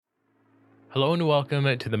Hello and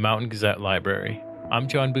welcome to the Mountain Gazette Library. I'm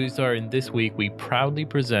John Buzar, and this week we proudly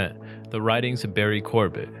present the writings of Barry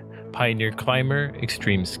Corbit, pioneer climber,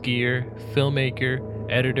 extreme skier, filmmaker,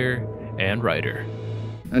 editor, and writer.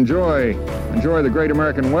 Enjoy the great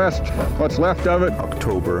American West, what's left of it.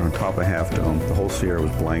 October on top of Half Dome. The whole Sierra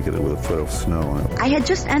was blanketed with a foot of snow on it. I had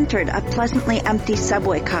just entered a pleasantly empty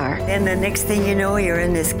subway car. And the next thing you know, you're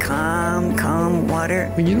in this calm water.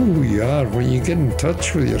 When you know who you are, when you get in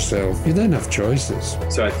touch with yourself, you don't have choices.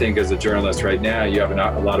 So I think as a journalist right now, you have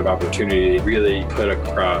a lot of opportunity to really put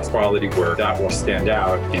across quality work that will stand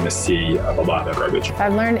out in a sea of a lot of garbage. If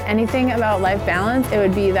I've learned anything about life balance, it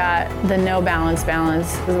would be that the no balance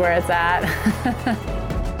is where it's at.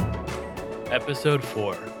 Episode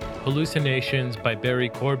 4, Hallucinations by Barry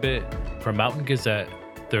Corbit from Mountain Gazette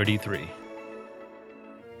 33.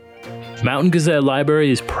 Mountain Gazette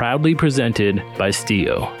Library is proudly presented by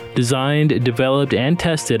Stio. Designed, developed, and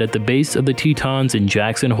tested at the base of the Tetons in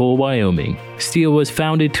Jackson Hole, Wyoming, Stio was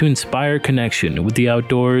founded to inspire connection with the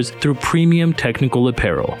outdoors through premium technical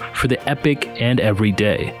apparel for the epic and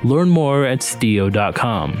everyday. Learn more at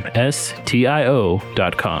stio.com.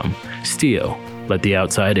 STIO.com. Stio, let the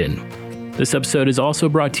outside in. This episode is also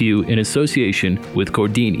brought to you in association with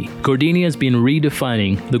Gordini. Gordini has been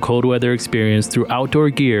redefining the cold weather experience through outdoor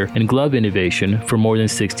gear and glove innovation for more than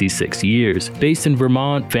 66 years. Based in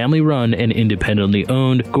Vermont, family-run and independently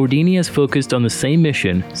owned, Gordini has focused on the same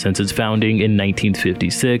mission since its founding in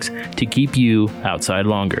 1956 to keep you outside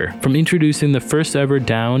longer. From introducing the first ever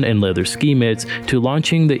down and leather ski mitts to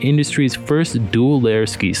launching the industry's first dual-layer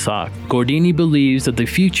ski sock, Gordini believes that the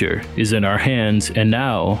future is in our hands and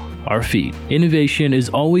now our feet. Innovation is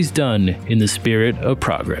always done in the spirit of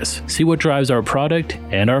progress. See what drives our product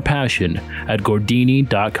and our passion at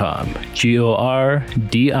Gordini.com.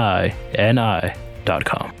 Gordini.com.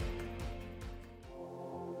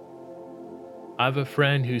 I have a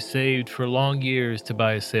friend who saved for long years to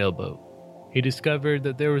buy a sailboat. He discovered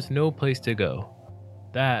that there was no place to go.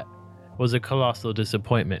 That was a colossal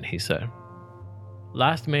disappointment, he said.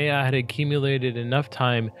 Last May, I had accumulated enough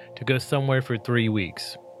time to go somewhere for 3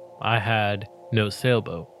 weeks. I had no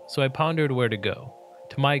sailboat, so I pondered where to go.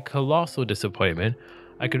 To my colossal disappointment,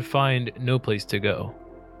 I could find no place to go.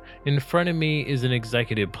 In front of me is an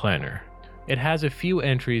executive planner. It has a few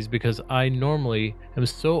entries because I normally am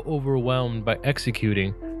so overwhelmed by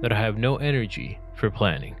executing that I have no energy for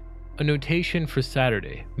planning. A notation for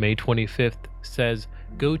Saturday, May 25th says,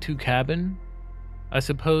 "Go to cabin." I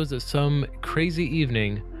suppose that some crazy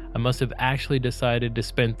evening I must have actually decided to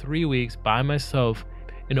spend 3 weeks by myself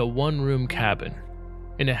in a one-room cabin,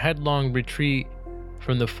 in a headlong retreat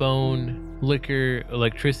from the phone, liquor,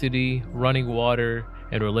 electricity, running water,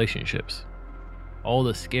 and relationships. All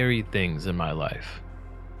the scary things in my life.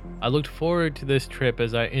 I looked forward to this trip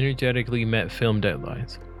as I energetically met film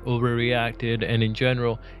deadlines, overreacted, and in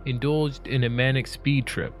general, indulged in a manic speed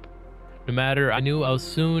trip. No matter, I knew I was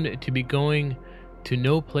soon to be going to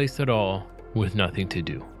no place at all with nothing to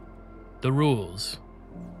do. The rules.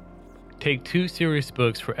 Take 2 serious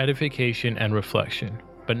books for edification and reflection,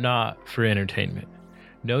 but not for entertainment.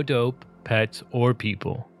 No dope, pets, or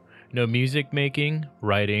people. No music making,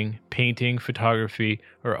 writing, painting, photography,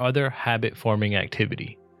 or other habit-forming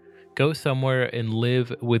activity. Go somewhere and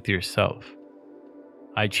live with yourself.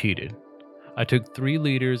 I cheated. I took 3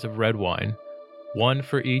 liters of red wine, 1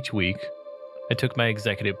 for each week. I took my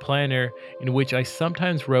executive planner, in which I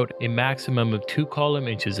sometimes wrote a maximum of 2 column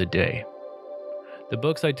inches a day. The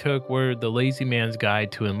books I took were The Lazy Man's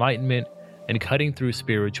Guide to Enlightenment and Cutting Through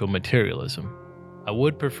Spiritual Materialism. I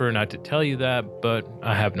would prefer not to tell you that, but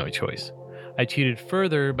I have no choice. I cheated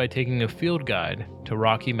further by taking a field guide to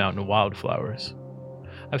Rocky Mountain wildflowers.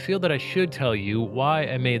 I feel that I should tell you why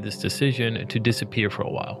I made this decision to disappear for a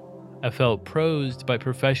while. I felt prosed by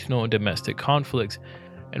professional and domestic conflicts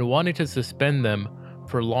and wanted to suspend them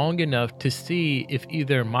for long enough to see if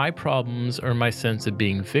either my problems or my sense of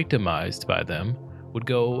being victimized by them would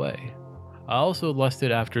go away. I also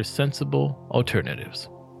lusted after sensible alternatives.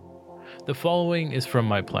 The following is from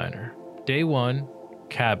my planner. Day 1,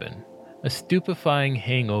 cabin. A stupefying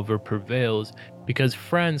hangover prevails because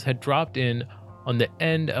friends had dropped in on the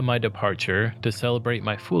end of my departure to celebrate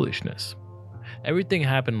my foolishness. Everything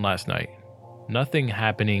happened last night. Nothing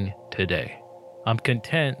happening today. I'm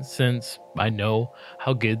content since I know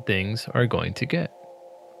how good things are going to get.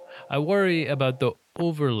 I worry about the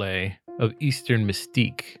overlay of Eastern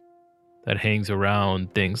mystique that hangs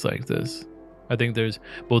around things like this. I think there's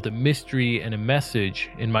both a mystery and a message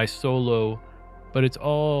in my solo, but it's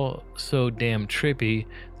all so damn trippy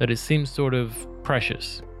that it seems sort of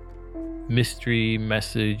precious. Mystery,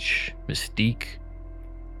 message, mystique.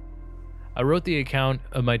 I wrote the account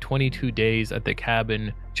of my 22 days at the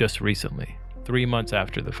cabin just recently, 3 months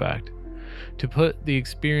after the fact, to put the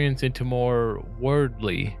experience into more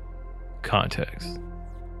worldly context.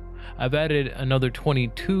 I've added another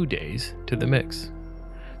 22 days to the mix.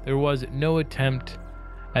 There was no attempt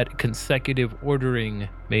at consecutive ordering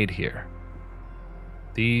made here.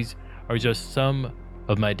 These are just some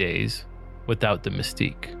of my days without the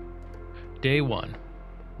mystique. Day 1,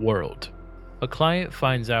 World. A client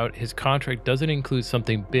finds out his contract doesn't include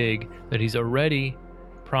something big that he's already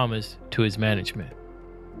promised to his management.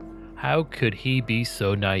 How could he be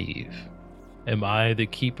so naive? Am I the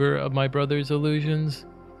keeper of my brother's illusions?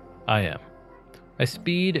 I am. I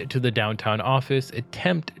speed to the downtown office,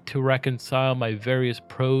 attempt to reconcile my various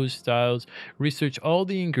prose styles, research all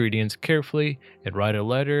the ingredients carefully, and write a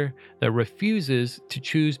letter that refuses to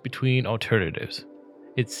choose between alternatives.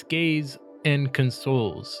 It scathes and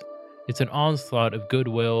consoles. It's an onslaught of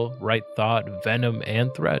goodwill, right thought, venom,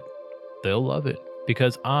 and threat. They'll love it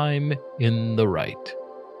because I'm in the right.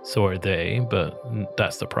 So are they, but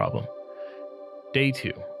that's the problem. Day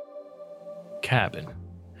 2, Cabin.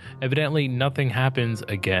 Evidently, nothing happens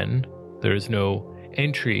again. There is no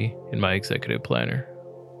entry in my executive planner.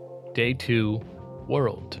 Day 2,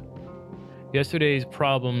 World. Yesterday's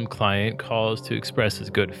problem client calls to express his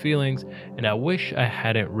good feelings, and I wish I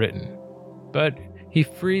hadn't written. But he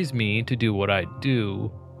frees me to do what I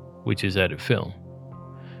do, which is edit film.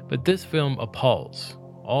 But this film appalls.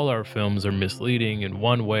 All our films are misleading in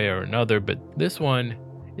one way or another, but this one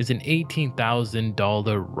is an $18,000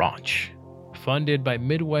 raunch. Funded by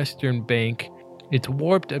Midwestern Bank, its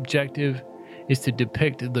warped objective is to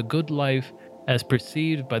depict the good life as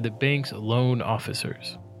perceived by the bank's loan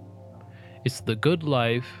officers. It's the good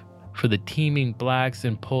life for the teeming blacks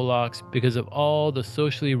and Polacks because of all the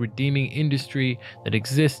socially redeeming industry that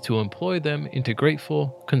exists to employ them into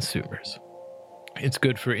grateful consumers. It's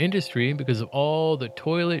good for industry because of all the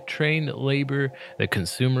toilet-trained labor that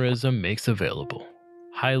consumerism makes available.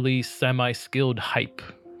 Highly semi-skilled hype.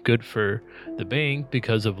 Good for the bank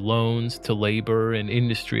because of loans to labor and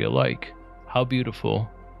industry alike. How beautiful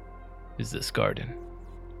is this garden?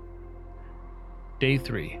 Day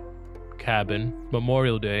 3, Cabin,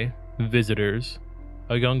 Memorial Day, visitors,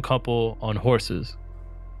 a young couple on horses,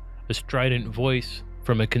 a strident voice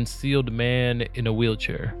from a concealed man in a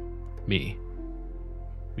wheelchair, me.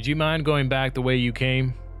 Would you mind going back the way you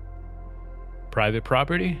came? Private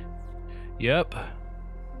property? Yep.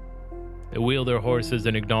 They wheel their horses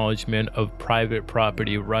in acknowledgement of private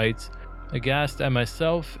property rights. Aghast at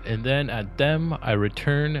myself and then at them, I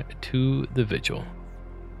return to the vigil.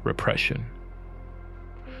 Repression.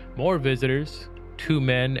 More visitors. 2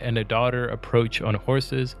 men and a daughter approach on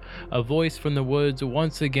horses. A voice from the woods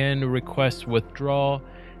once again requests withdrawal.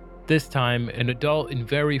 This time, an adult in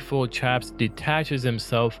very full chaps detaches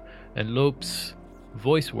himself and lopes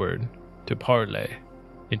voiceward to parley.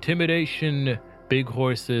 Intimidation, big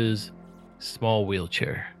horses, small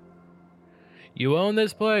wheelchair. You own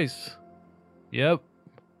this place? Yep.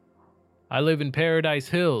 I live in Paradise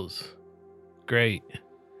Hills. Great.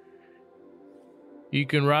 You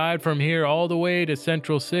can ride from here all the way to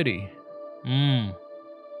Central City. You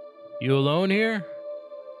alone here?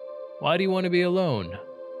 Why do you want to be alone?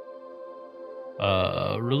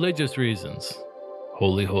 Religious reasons.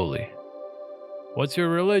 Holy. What's your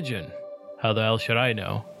religion? How the hell should I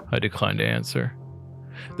know? I declined to answer.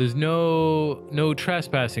 There's no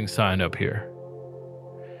trespassing sign up here.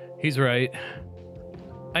 He's right.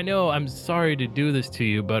 I know I'm sorry to do this to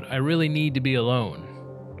you, but I really need to be alone.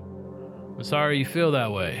 I'm sorry you feel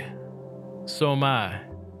that way. So am I.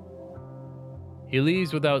 He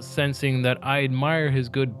leaves without sensing that I admire his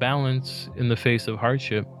good balance in the face of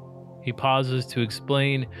hardship. He pauses to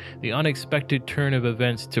explain the unexpected turn of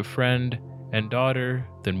events to friend and daughter,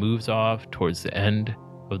 then moves off towards the end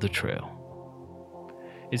of the trail.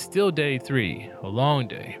 It's still day 3, a long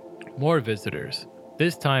day. More visitors.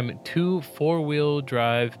 This time, 2 4-wheel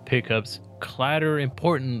drive pickups clatter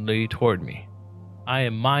importantly toward me. I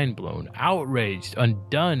am mind-blown, outraged,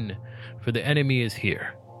 undone, for the enemy is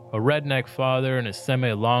here. A redneck father and a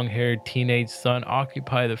semi-long-haired teenage son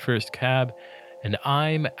occupy the first cab, and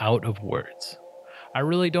I'm out of words. I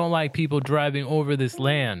really don't like people driving over this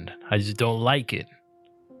land. I just don't like it.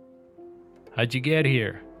 How'd you get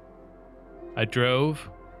here? I drove.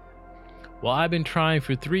 Well, I've been trying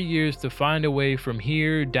for 3 years to find a way from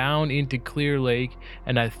here down into Clear Lake,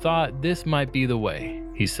 and I thought this might be the way,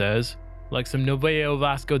 he says. Like some Noveo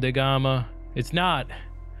Vasco da Gama. It's not.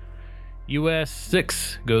 US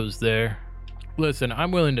 6 goes there. Listen,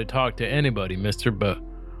 I'm willing to talk to anybody, mister, but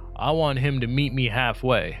I want him to meet me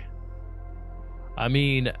halfway. I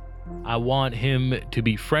mean, I want him to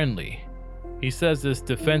be friendly. He says this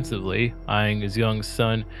defensively, eyeing his young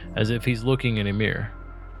son as if he's looking in a mirror.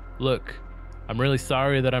 Look, I'm really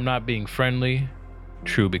sorry that I'm not being friendly,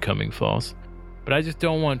 true becoming false, but I just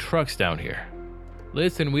don't want trucks down here.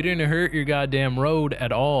 Listen, we didn't hurt your goddamn road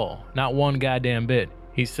at all, not one goddamn bit,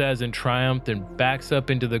 he says in triumph and backs up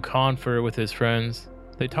into the confer with his friends.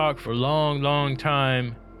 They talk for a long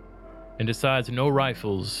time and decides no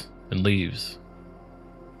rifles and leaves.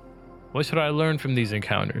 What should I learn from these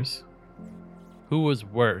encounters? Who was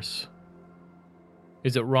worse?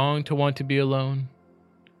 Is it wrong to want to be alone?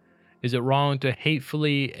 Is it wrong to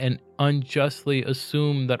hatefully and unjustly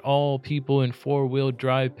assume that all people in four-wheel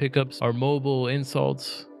drive pickups are mobile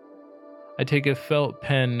insults? I take a felt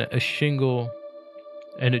pen, a shingle,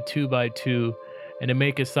 and a 2x2, and I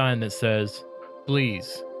make a sign that says,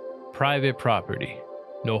 please, private property.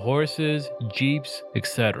 No horses, jeeps,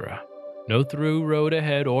 etc. No through road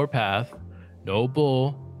ahead or path. No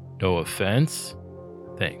bull. No offense.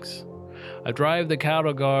 Thanks. I drive the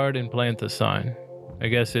cattle guard and plant the sign. I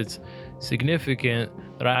guess it's significant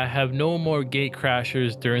that I have no more gate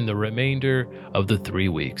crashers during the remainder of the 3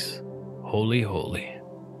 weeks. Holy holy.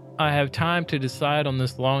 I have time to decide on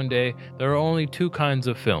this long day. There are only 2 kinds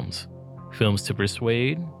of films. Films to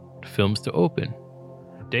persuade, films to open.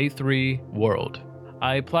 Day 3, world.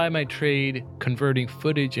 I apply my trade converting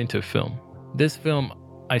footage into film. This film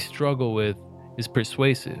I struggle with is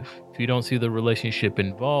persuasive if you don't see the relationship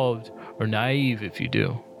involved, or naive if you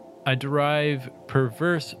do. I derive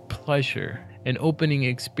perverse pleasure, an opening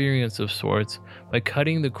experience of sorts, by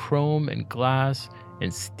cutting the chrome and glass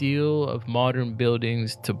and steel of modern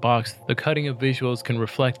buildings to box. The cutting of visuals can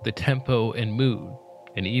reflect the tempo and mood,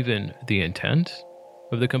 and even the intent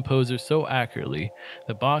of the composer so accurately,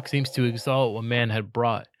 the box seems to exalt what man had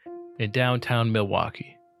brought in downtown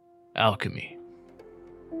Milwaukee. Alchemy.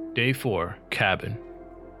 Day 4, cabin.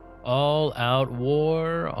 All-out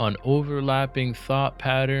war on overlapping thought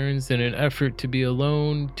patterns in an effort to be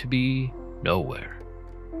alone, to be nowhere.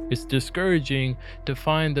 It's discouraging to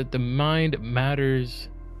find that the mind matters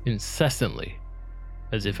incessantly,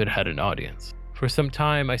 as if it had an audience. For some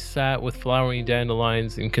time, I sat with flowering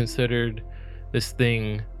dandelions and considered this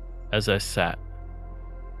thing as I sat.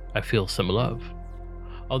 I feel some love.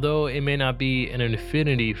 Although it may not be an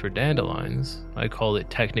affinity for dandelions, I call it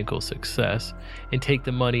technical success and take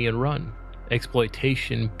the money and run.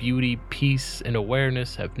 Exploitation, beauty, peace, and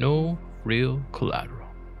awareness have no real collateral.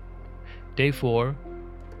 Day 4,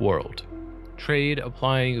 world. Trade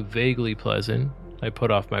applying vaguely pleasant. I put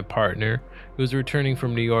off my partner, who's returning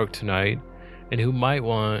from New York tonight and who might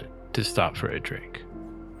want to stop for a drink.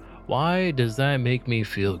 Why does that make me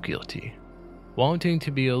feel guilty? Wanting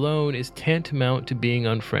to be alone is tantamount to being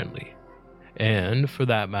unfriendly. And, for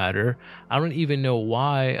that matter, I don't even know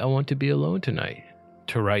why I want to be alone tonight.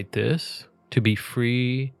 To write this? To be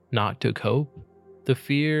free, not to cope? The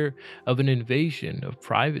fear of an invasion of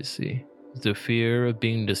privacy. The fear of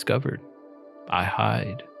being discovered. I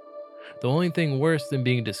hide. The only thing worse than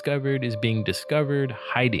being discovered is being discovered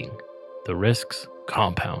hiding. The risks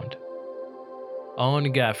compound. On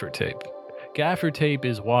gaffer tape. Gaffer tape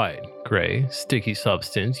is wide, gray, sticky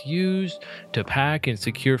substance used to pack and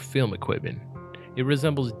secure film equipment. It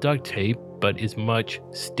resembles duct tape, but is much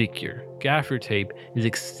stickier. Gaffer tape is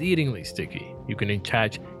exceedingly sticky. You can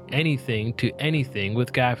attach anything to anything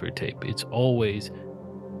with gaffer tape. It always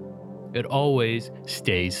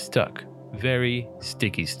stays stuck. Very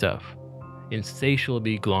sticky stuff.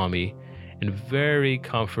 Insatiably glommy and very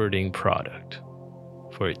comforting product.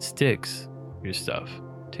 For it sticks your stuff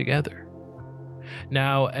together.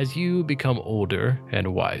 Now, as you become older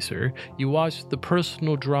and wiser, you watch the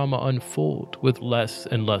personal drama unfold with less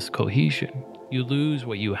and less cohesion. You lose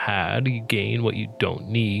what you had, you gain what you don't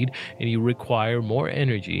need, and you require more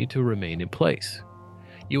energy to remain in place.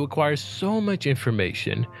 You acquire so much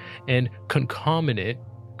information and concomitant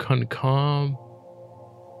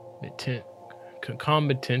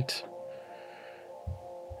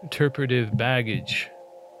interpretive baggage.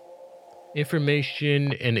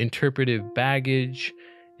 Information and interpretive baggage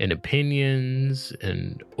and opinions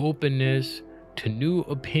and openness to new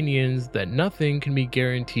opinions that nothing can be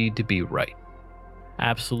guaranteed to be right.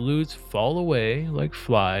 Absolutes fall away like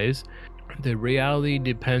flies. The reality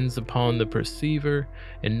depends upon the perceiver,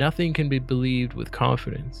 and nothing can be believed with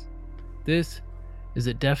confidence. This is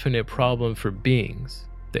a definite problem for beings.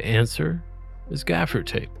 The answer is gaffer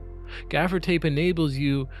tape. Gaffer tape enables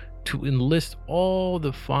you to enlist all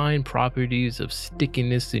the fine properties of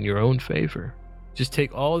stickiness in your own favor. Just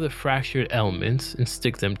take all the fractured elements and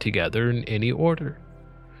stick them together in any order.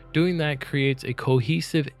 Doing that creates a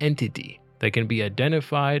cohesive entity that can be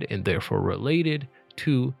identified and therefore related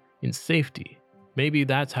to in safety. Maybe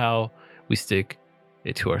that's how we stick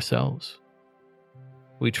it to ourselves.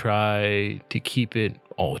 We try to keep it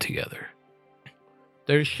all together.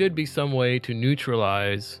 There should be some way to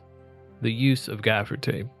neutralize the use of gaffer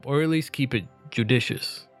tape, or at least keep it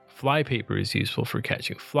judicious. Flypaper is useful for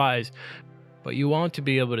catching flies, but you want to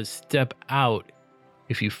be able to step out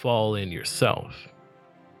if you fall in yourself.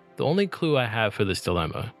 The only clue I have for this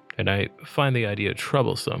dilemma, and I find the idea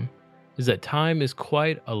troublesome, is that time is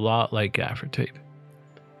quite a lot like gaffer tape.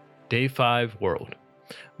 Day 5 World.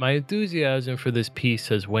 My enthusiasm for this piece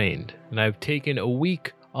has waned, and I've taken a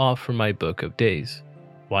week off from my book of days.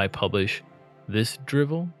 Why publish this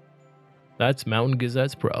drivel? That's Mountain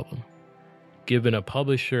Gazette's problem. Given a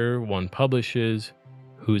publisher one publishes,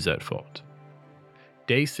 who's at fault?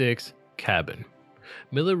 Day 6 Cabin.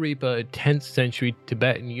 Milarepa, a 10th century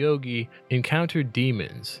Tibetan yogi, encountered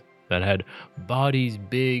demons that had bodies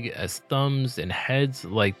big as thumbs and heads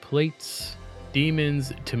like plates.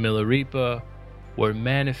 Demons to Milarepa were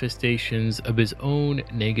manifestations of his own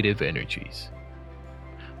negative energies.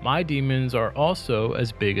 My demons are also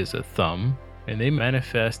as big as a thumb, and they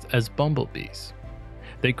manifest as bumblebees.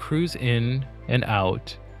 They cruise in and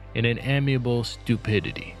out in an amiable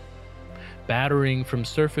stupidity, battering from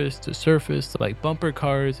surface to surface like bumper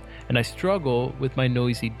cars, and I struggle with my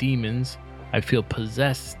noisy demons. I feel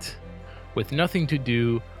possessed. With nothing to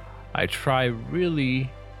do, I try really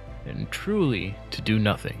and truly to do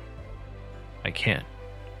nothing. I can't.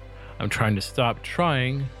 I'm trying to stop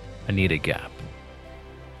trying. I need a gap.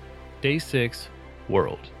 Day 6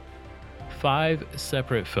 World. 5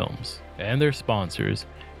 separate films and their sponsors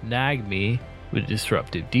nag me with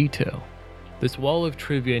disruptive detail. This wall of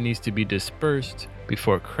trivia needs to be dispersed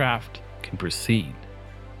before craft can proceed.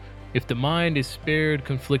 If the mind is spared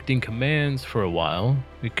conflicting commands for a while,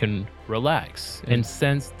 it can relax and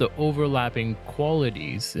sense the overlapping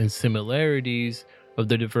qualities and similarities of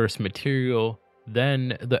the diverse material.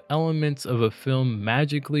 Then the elements of a film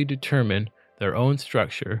magically determine their own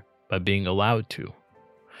structure by being allowed to.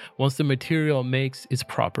 Once the material makes its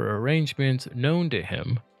proper arrangements known to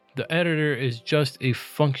him, the editor is just a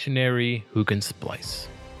functionary who can splice.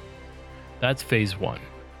 That's phase 1.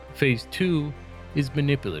 Phase 2 is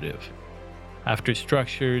manipulative. After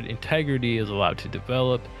structured integrity is allowed to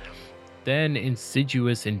develop, then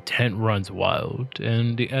insidious intent runs wild,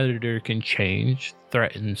 and the editor can change,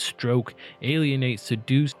 threaten, stroke, alienate,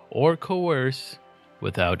 seduce, or coerce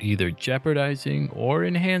without either jeopardizing or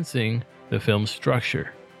enhancing the film's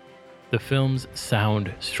structure. The film's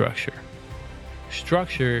sound structure.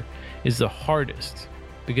 Structure is the hardest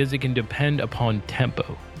because it can depend upon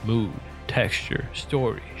tempo, mood, texture,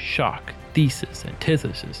 story, shock, thesis,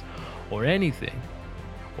 antithesis, or anything,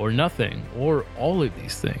 or nothing, or all of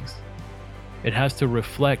these things. It has to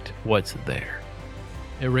reflect what's there.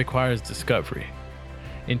 It requires discovery.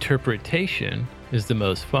 Interpretation is the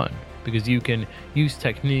most fun because you can use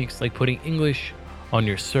techniques like putting English on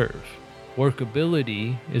your serve.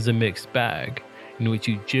 Workability is a mixed bag in which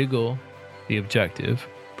you jiggle the objective,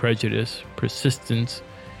 prejudice, persistence,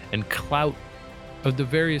 and clout of the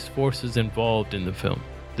various forces involved in the film.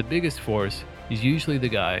 The biggest force is usually the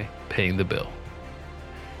guy paying the bill.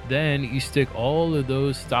 Then you stick all of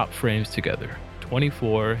those stop frames together,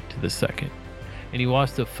 24 to the second, and you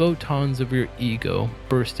watch the photons of your ego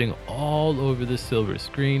bursting all over the silver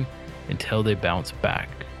screen until they bounce back,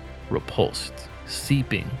 repulsed,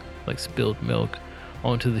 seeping like spilled milk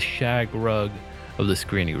onto the shag rug of the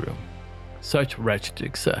screening room. Such wretched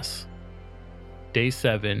excess. Day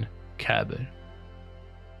 7, Cabin.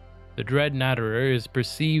 The dread natterer is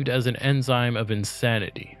perceived as an enzyme of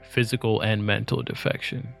insanity, physical and mental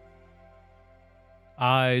defection.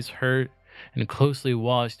 Eyes hurt and closely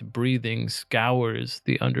watched breathing scours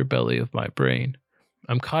the underbelly of my brain.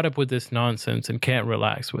 I'm caught up with this nonsense and can't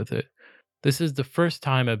relax with it. This is the first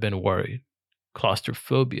time I've been worried.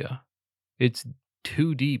 Claustrophobia. It's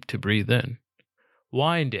too deep to breathe in.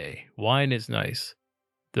 Wine day. Wine is nice.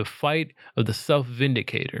 The fight of the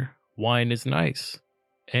self-vindicator. Wine is nice.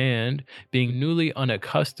 And being newly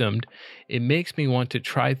unaccustomed, it makes me want to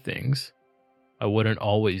try things I wouldn't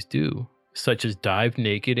always do, such as dive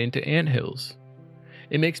naked into anthills.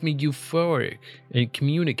 It makes me euphoric and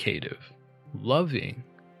communicative, loving.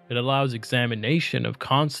 It allows examination of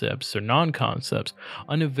concepts or non-concepts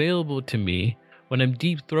unavailable to me when I'm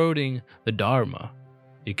deep-throating the Dharma.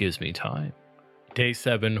 It gives me time. Day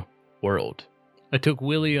 7, World. I took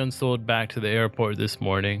Willie Unsold back to the airport this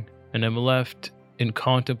morning, and I'm left in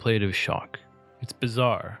contemplative shock. It's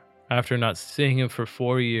bizarre, after not seeing him for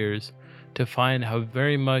 4 years, to find how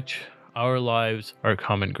very much our lives are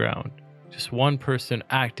common ground. just one person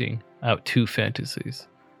acting out two fantasies.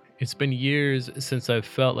 It's been years since I've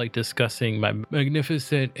felt like discussing my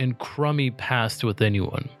magnificent and crummy past with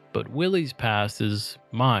anyone, but Willie's past is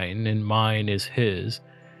mine and mine is his,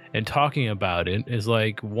 and talking about it is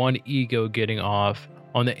like one ego getting off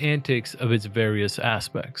on the antics of its various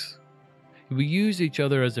aspects. We use each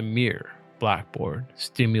other as a mirror, blackboard,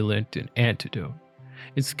 stimulant, and antidote.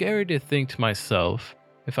 It's scary to think to myself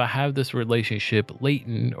if I have this relationship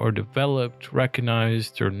latent or developed,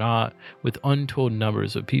 recognized or not, with untold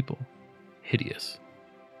numbers of people. Hideous.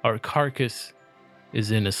 Our carcass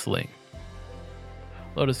is in a sling.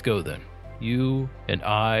 Let us go then. You and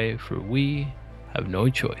I, for we have no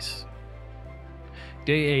choice.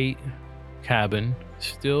 Day 8, cabin,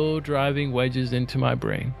 still driving wedges into my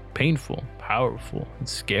brain. Painful, powerful, and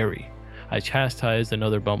scary. I chastise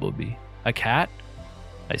another bumblebee. A cat?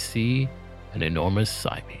 I see an enormous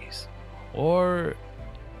Siamese. Or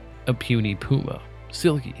a puny puma,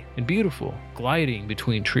 silky and beautiful, gliding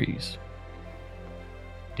between trees.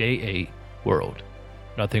 Day 8, world.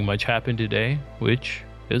 Nothing much happened today, which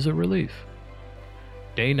is a relief.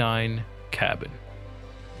 Day 9, cabin.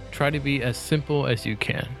 Try to be as simple as you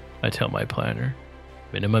can, I tell my planner.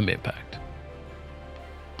 Minimum impact.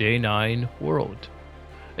 Day 9, world.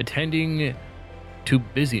 Attending to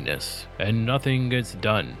busyness and nothing gets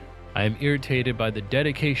done. I am irritated by the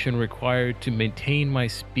dedication required to maintain my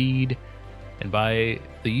speed and by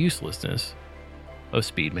the uselessness of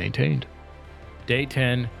speed maintained. Day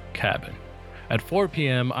 10, cabin. At 4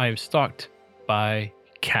 p.m., I am stalked by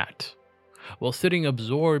cat. While sitting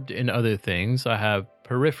absorbed in other things, I have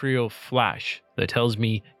peripheral flash that tells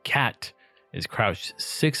me cat is crouched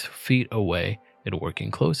 6 feet away and working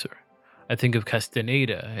closer. I think of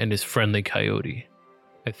Castaneda and his friendly coyote.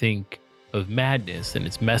 I think of madness and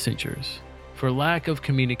its messengers. For lack of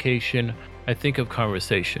communication, I think of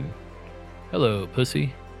conversation. Hello,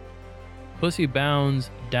 pussy. Pussy bounds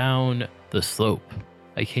down the slope.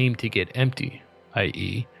 I came to get empty,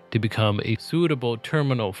 i.e., to become a suitable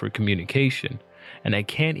terminal for communication, and I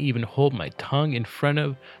can't even hold my tongue in front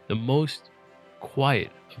of the most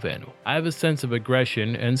quiet of animals. I have a sense of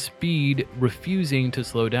aggression and speed refusing to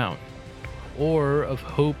slow down, or of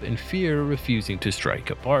hope and fear refusing to strike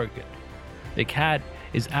a bargain. The cat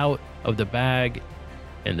is out of the bag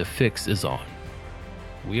and the fix is on.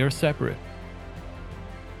 We are separate.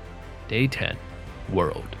 Day 10,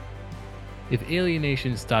 world. If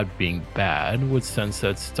alienation stopped being bad, would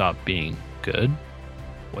sunset stop being good?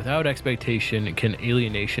 Without expectation, can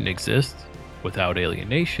alienation exist? Without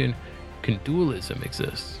alienation, can dualism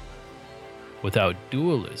exist? Without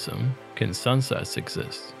dualism, can sunsets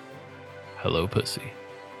exist? Hello, pussy.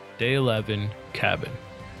 Day 11, cabin.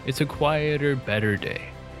 It's a quieter, better day.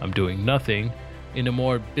 I'm doing nothing in a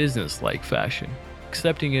more business-like fashion.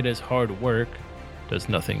 Accepting it as hard work. Does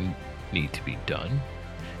nothing need to be done?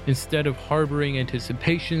 Instead of harboring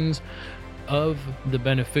anticipations of the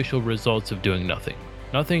beneficial results of doing nothing.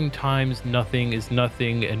 Nothing times nothing is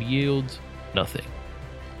nothing and yields nothing.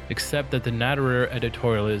 Except that the natterer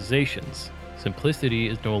editorializations. Simplicity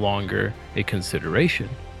is no longer a consideration.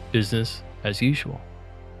 Business as usual.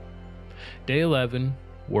 Day 11,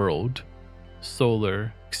 world,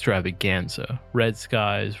 solar extravaganza, red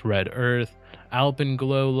skies, red earth,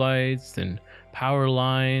 alpenglow lights, and power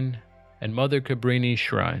line, and Mother Cabrini's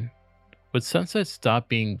shrine. Would sunset stop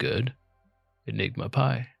being good? Enigma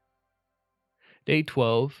pie. Day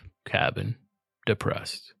 12, cabin,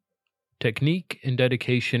 depressed. Technique and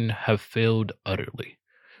dedication have failed utterly.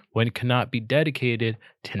 One cannot be dedicated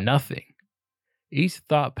to nothing. Each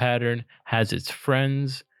thought pattern has its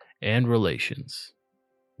friends and relations.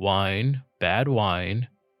 Wine, bad wine,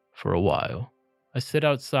 for a while. I sit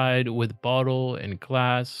outside with bottle and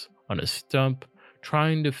glass on a stump,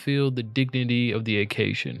 trying to feel the dignity of the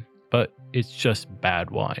occasion, but it's just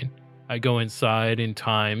bad wine. I go inside in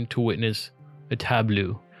time to witness a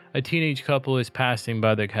tableau. A teenage couple is passing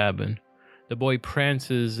by the cabin. The boy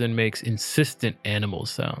prances and makes insistent animal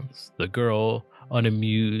sounds. The girl,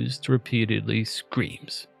 unamused, repeatedly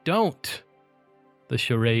screams, "Don't!" The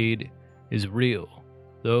charade is real,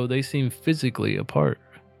 though they seem physically apart.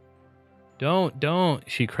 Don't,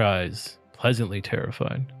 she cries, pleasantly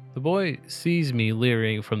terrified. The boy sees me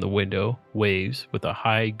leering from the window, waves with a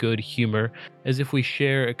high good humor as if we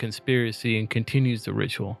share a conspiracy, and continues the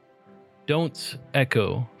ritual. Don'ts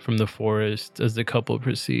echo from the forest as the couple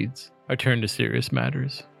proceeds. I turn to serious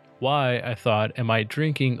matters. Why, I thought, am I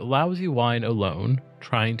drinking lousy wine alone,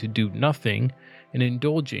 trying to do nothing, and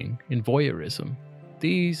indulging in voyeurism?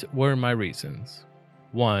 These were my reasons.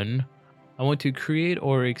 1. I want to create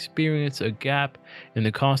or experience a gap in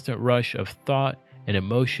the constant rush of thought and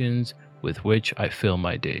emotions with which I fill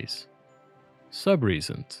my days.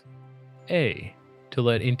 Subreasons. A. To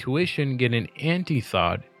let intuition get an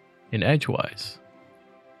anti-thought in edgewise.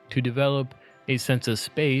 To develop a sense of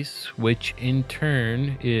space, which in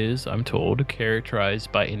turn is, I'm told,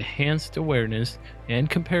 characterized by enhanced awareness and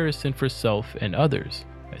comparison for self and others,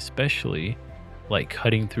 especially like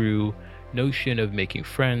cutting through notion of making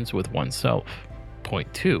friends with oneself.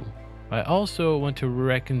 Point 2. I also want to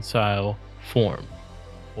reconcile form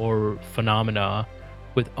or phenomena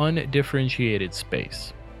with undifferentiated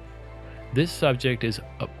space. This subject is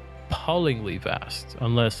appallingly vast,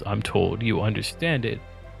 unless I'm told you understand it.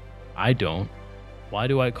 I don't. Why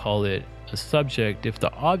do I call it a subject if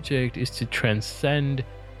the object is to transcend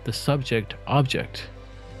the subject object?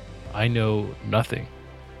 I know nothing.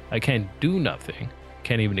 I can't do nothing.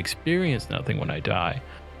 Can't even experience nothing when I die.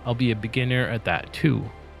 I'll be a beginner at that too.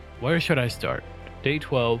 Where should I start? Day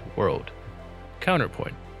 12, world.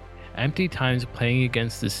 Counterpoint. Empty times playing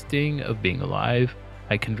against the sting of being alive,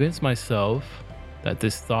 I convince myself that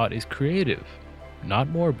this thought is creative, not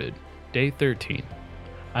morbid. Day 13.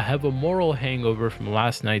 I have a moral hangover from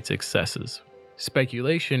last night's excesses.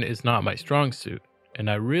 Speculation is not my strong suit, and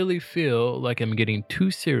I really feel like I'm getting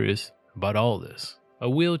too serious about all this. A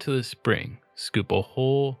wheel to the spring, scoop a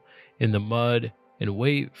hole in the mud, and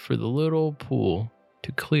wait for the little pool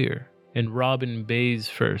to clear. And Robin bathes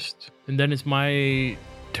first, and then it's my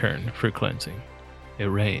turn for cleansing. It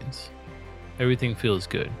rains. Everything feels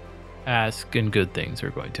good. Ask and good things are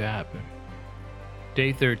going to happen.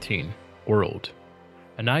 Day 13, world.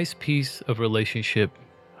 A nice piece of relationship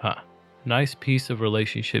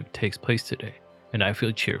takes place today, and I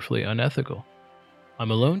feel cheerfully unethical.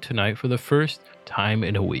 I'm alone tonight for the first time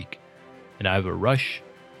in a week, and I have a rush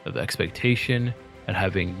of expectation and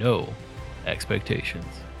having no expectations.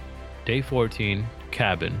 Day 14,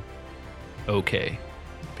 cabin. Okay.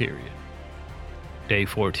 Period. Day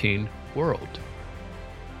 14, world.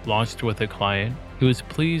 Launched with a client who was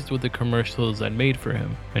pleased with the commercials I made for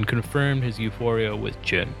him and confirmed his euphoria with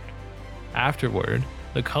gin. Afterward,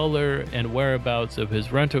 the color and whereabouts of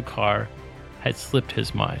his rental car had slipped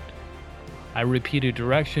his mind. I repeated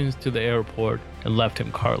directions to the airport and left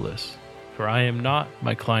him carless, for I am not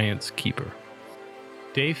my client's keeper.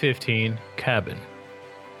 Day 15, cabin.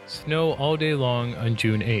 Snow all day long on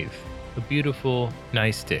June 8th. A beautiful,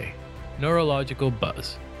 nice day. Neurological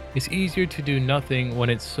buzz. It's easier to do nothing when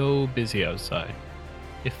it's so busy outside.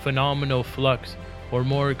 If phenomenal flux were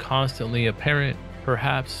more constantly apparent,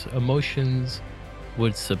 perhaps emotions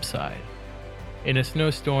would subside. In a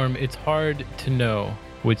snowstorm, it's hard to know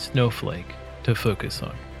which snowflake to focus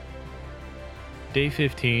on. Day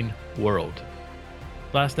 15, world.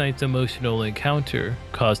 Last night's emotional encounter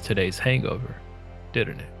caused today's hangover,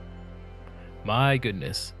 didn't it? My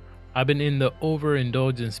goodness, I've been in the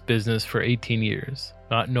overindulgence business for 18 years,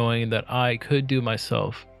 not knowing that I could do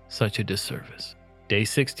myself such a disservice. Day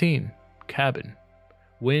 16, cabin.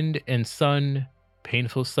 Wind and sun,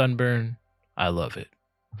 painful sunburn, I love it.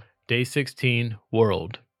 Day 16,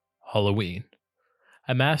 world. Halloween.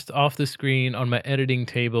 I masked off the screen on my editing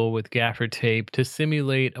table with gaffer tape to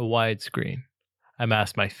simulate a widescreen. I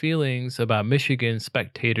masked my feelings about Michigan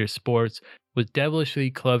spectator sports with devilishly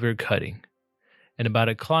clever cutting, and about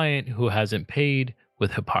a client who hasn't paid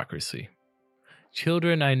with hypocrisy.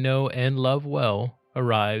 Children I know and love well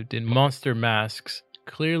arrived in monster masks,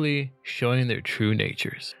 clearly showing their true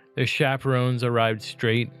natures. Their chaperones arrived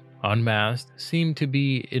straight, unmasked, seemed to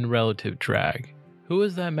be in relative drag. Who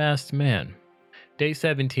is that masked man? Day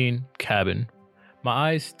 17, cabin.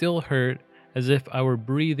 My eyes still hurt as if I were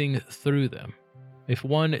breathing through them. If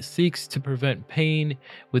one seeks to prevent pain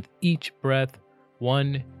with each breath,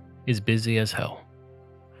 one is busy as hell.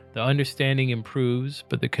 The understanding improves,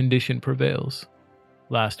 but the condition prevails.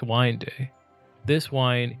 Last wine day. This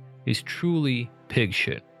wine is truly pig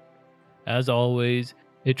shit. As always,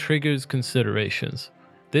 it triggers considerations,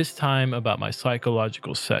 this time about my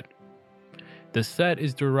psychological set. The set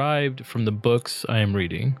is derived from the books I am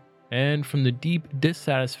reading, and from the deep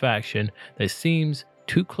dissatisfaction that seems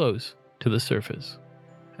too close to the surface.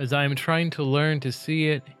 As I am trying to learn to see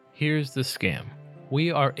it, here's the scam.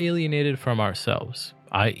 We are alienated from ourselves,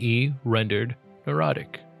 i.e. rendered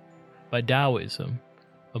neurotic, by Taoism,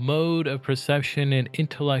 a mode of perception and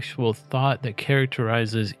intellectual thought that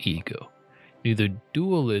characterizes ego. Neither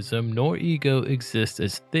dualism nor ego exist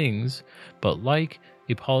as things, but like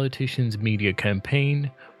a politician's media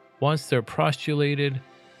campaign, once they're postulated,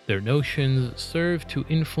 their notions serve to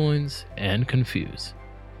influence and confuse.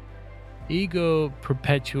 Ego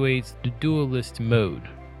perpetuates the dualist mode.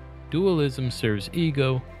 Dualism serves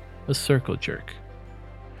ego, a circle jerk.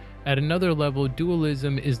 At another level,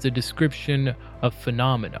 dualism is the description of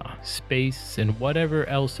phenomena, space, and whatever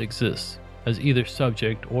else exists as either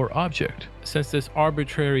subject or object. Since this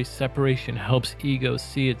arbitrary separation helps ego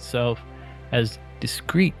see itself as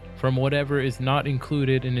discrete from whatever is not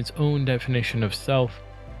included in its own definition of self,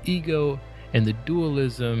 ego and the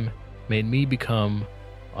dualism made me become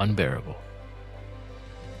unbearable.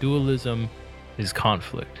 Dualism is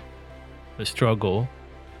conflict. The struggle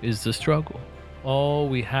is the struggle. All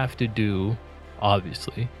we have to do,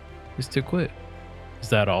 obviously, is to quit. Is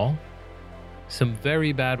that all? Some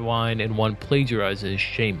very bad wine and one plagiarizes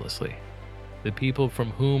shamelessly. The people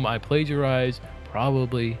from whom I plagiarize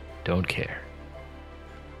probably don't care.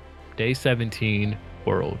 Day 17,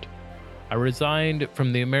 World. I resigned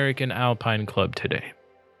from the American Alpine Club today.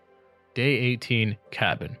 Day 18,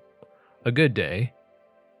 Cabin. A good day.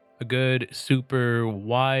 A good, super,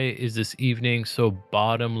 why is this evening so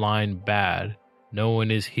bottom line bad? No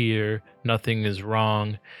one is here, nothing is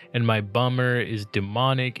wrong, and my bummer is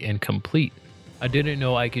demonic and complete. I didn't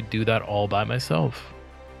know I could do that all by myself.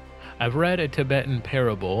 I've read a Tibetan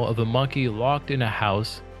parable of a monkey locked in a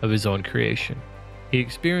house of his own creation. He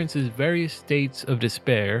experiences various states of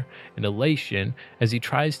despair and elation as he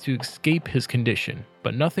tries to escape his condition,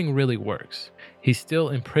 but nothing really works. He's still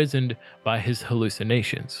imprisoned by his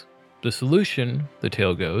hallucinations. The solution, the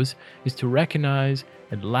tale goes, is to recognize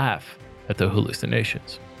and laugh at the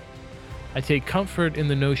hallucinations. I take comfort in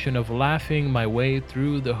the notion of laughing my way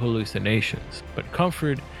through the hallucinations, but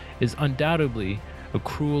comfort is undoubtedly a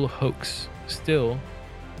cruel hoax. Still,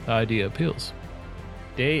 the idea appeals.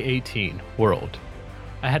 Day 18, World.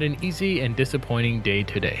 I had an easy and disappointing day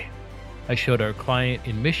today. I showed our client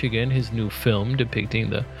in Michigan his new film depicting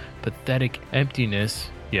the pathetic emptiness,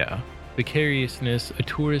 vicariousness of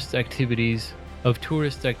tourist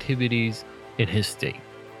activities in his state.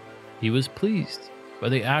 He was pleased by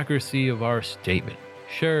the accuracy of our statement.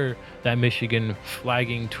 Sure, that Michigan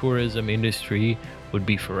flagging tourism industry would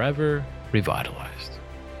be forever revitalized.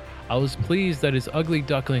 I was pleased that his ugly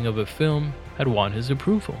duckling of a film had won his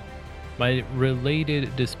approval. My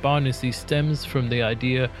related despondency stems from the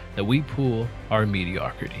idea that we pool our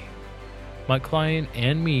mediocrity. My client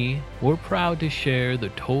and me were proud to share the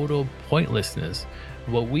total pointlessness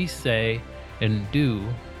of what we say and do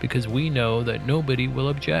because we know that nobody will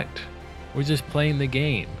object. We're just playing the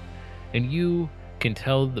game, and you can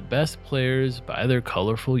tell the best players by their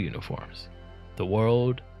colorful uniforms. The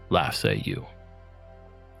world laughs at you.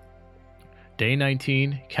 Day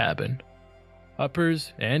 19, Cabin.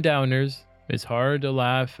 Uppers and downers, it's hard to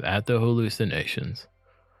laugh at the hallucinations.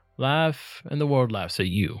 Laugh and the world laughs at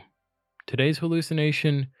you. Today's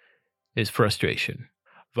hallucination is frustration.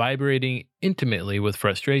 Vibrating intimately with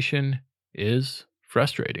frustration is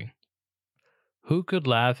frustrating. Who could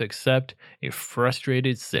laugh except a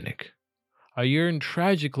frustrated cynic? I yearn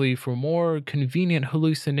tragically for more convenient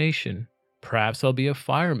hallucination. Perhaps I'll be a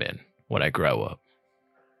fireman when I grow up.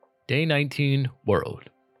 Day 19, World.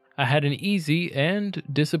 I had an easy and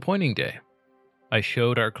disappointing day. I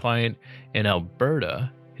showed our client in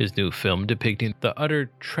Alberta his new film depicting the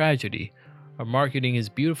utter tragedy of marketing his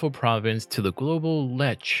beautiful province to the global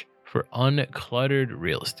lech for uncluttered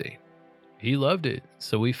real estate. He loved it,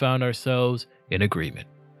 so we found ourselves in agreement.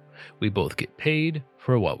 We both get paid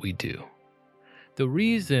for what we do. The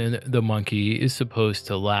reason the monkey is supposed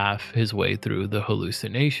to laugh his way through the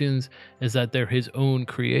hallucinations is that they're his own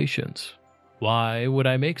creations. Why would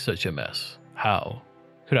I make such a mess? How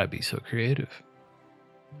could I be so creative?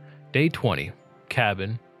 Day 20,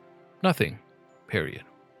 Cabin. Nothing. Period.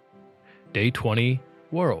 Day 20,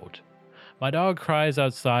 World. My dog cries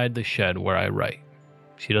outside the shed where I write.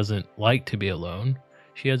 She doesn't like to be alone.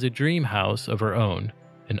 She has a dream house of her own,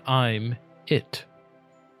 and I'm it.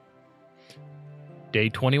 Day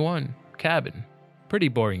 21, Cabin. Pretty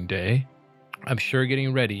boring day. I'm sure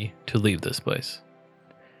getting ready to leave this place.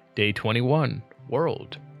 Day 21,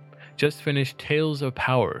 World. Just finished Tales of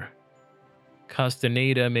Power.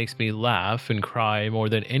 Castaneda makes me laugh and cry more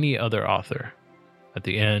than any other author. At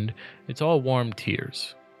the end, it's all warm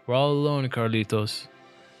tears. We're all alone, Carlitos.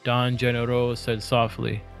 Don Genero said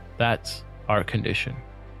softly, that's our condition.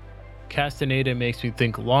 Castaneda makes me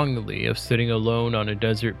think longingly of sitting alone on a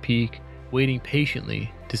desert peak, waiting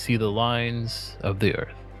patiently to see the lines of the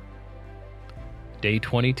earth. Day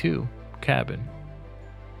 22, Cabin.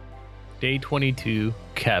 Day 22,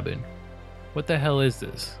 Cabin. What the hell is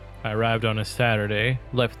this? I arrived on a Saturday,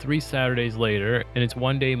 left 3 Saturdays later, and it's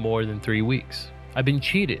one day more than 3 weeks. I've been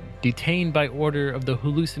cheated, detained by order of the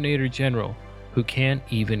hallucinator general, who can't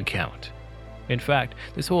even count. In fact,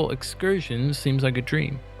 this whole excursion seems like a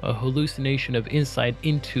dream, a hallucination of insight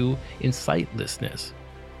into insightlessness.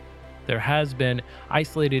 There has been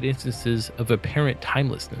isolated instances of apparent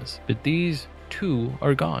timelessness, but these too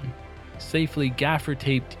are gone, safely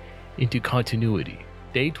gaffer-taped into continuity.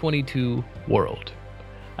 Day 22 World.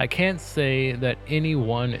 I can't say that any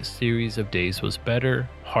one series of days was better,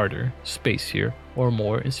 harder, spacier, or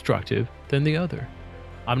more instructive than the other.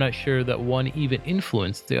 I'm not sure that one even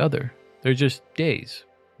influenced the other. They're just days,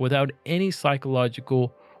 without any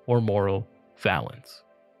psychological or moral valence.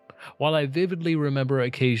 While I vividly remember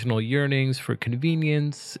occasional yearnings for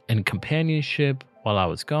convenience and companionship while I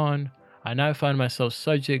was gone, I now find myself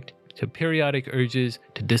subject to periodic urges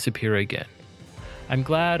to disappear again. I'm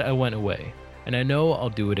glad I went away, and I know I'll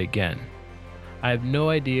do it again. I have no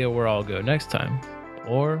idea where I'll go next time,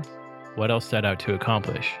 or what I'll set out to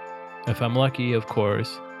accomplish. If I'm lucky, of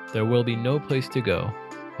course, there will be no place to go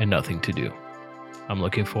and nothing to do. I'm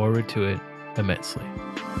looking forward to it immensely.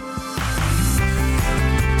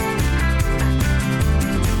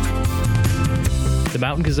 The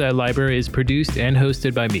Mountain Gazette Library is produced and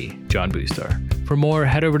hosted by me, John Boostar. For more,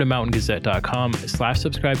 head over to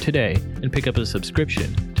mountaingazette.com/subscribe today and pick up a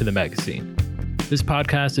subscription to the magazine. This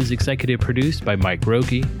podcast is executive produced by Mike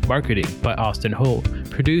Roki, marketing by Austin Holt,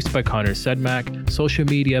 produced by Connor Sedmak, social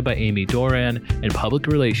media by Amy Doran, and public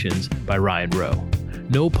relations by Ryan Rowe.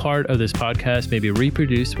 No part of this podcast may be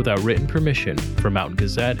reproduced without written permission from Mountain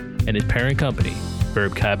Gazette and its parent company,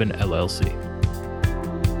 Verb Cabin LLC.